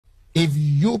If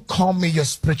you call me your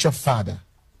spiritual father,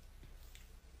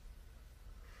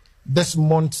 this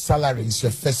month's salary is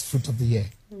your first fruit of the year.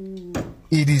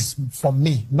 It is for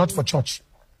me, not for church.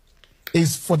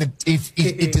 It's for the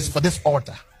it is for this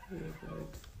altar.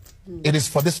 It is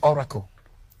for this oracle.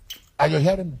 Are you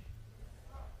hearing me?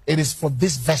 It is for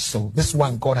this vessel, this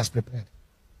one God has prepared.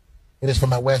 It is for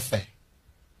my welfare.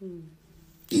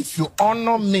 If you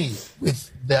honor me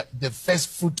with the first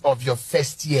fruit of your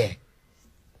first year,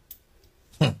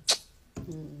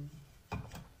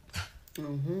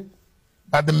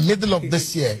 by the middle of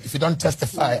this year, if you don't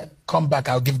testify, come back,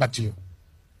 I'll give back to you.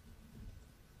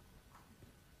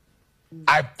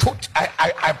 I put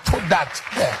that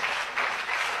there.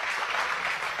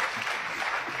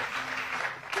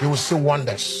 You will see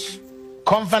wonders.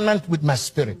 Covenant with my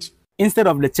spirit. Instead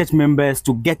of the church members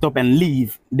to get up and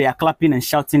leave, they are clapping and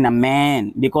shouting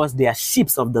amen because they are sheep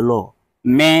of the law.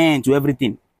 Man to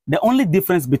everything. The only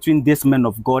difference between this men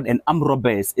of God and armed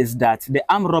robbers is that the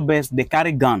armed robbers, they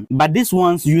carry gun, but these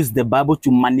ones use the Bible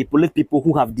to manipulate people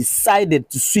who have decided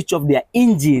to switch off their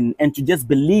engine and to just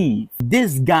believe.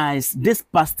 These guys, these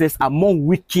pastors are more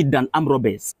wicked than armed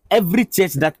robbers. Every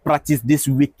church that practices this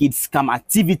wicked scam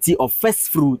activity of first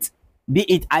fruit, be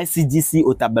it ICGC,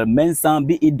 Otabel Mensa,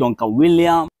 be it Duncan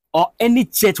William, or any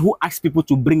church who asks people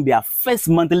to bring their first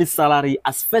monthly salary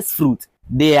as first fruit,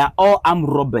 they are all armed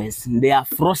robbers. They are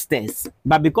fraudsters.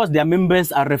 But because their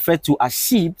members are referred to as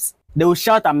sheep, they will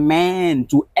shout amen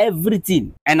to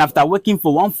everything. And after working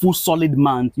for one full solid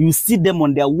month, you see them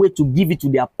on their way to give it to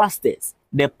their pastors.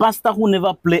 The pastor who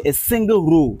never play a single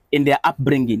role in their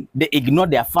upbringing. They ignore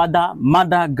their father,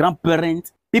 mother,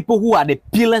 grandparents. People who are the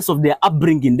pillars of their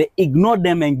upbringing, they ignore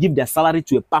them and give their salary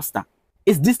to a pastor.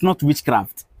 Is this not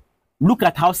witchcraft? Look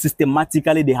at how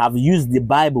systematically they have used the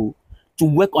Bible to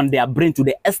work on their brain to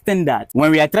the extent that when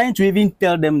we are trying to even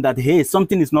tell them that, hey,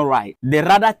 something is not right, they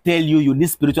rather tell you you need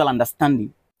spiritual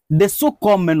understanding. The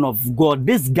so-called men of God,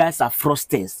 these guys are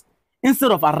fraudsters.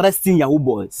 Instead of arresting Yahoo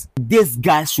boys, these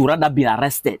guys should rather be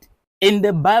arrested. In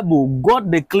the Bible, God,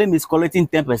 they claim is collecting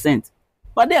 10%,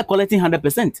 but they are collecting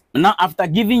 100%. Now, after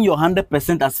giving your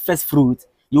 100% as first fruit,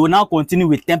 you will now continue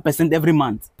with 10% every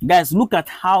month. Guys, look at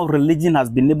how religion has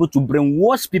been able to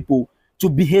brainwash people to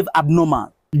behave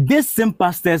abnormal. These same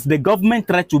pastors, the government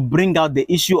tried to bring out the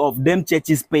issue of them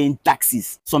churches paying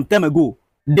taxes some time ago.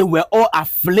 They were all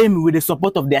aflame with the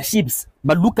support of their sheep.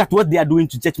 But look at what they are doing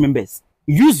to church members.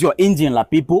 Use your engine, la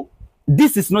people.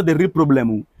 This is not the real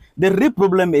problem. The real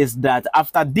problem is that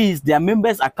after this, their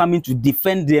members are coming to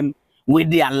defend them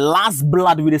with their last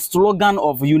blood with the slogan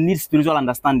of you need spiritual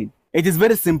understanding. It is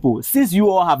very simple. Since you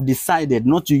all have decided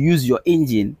not to use your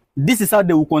engine, this is how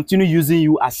they will continue using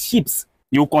you as sheep.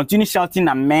 You will continue shouting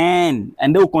amen,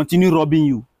 and they will continue robbing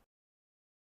you.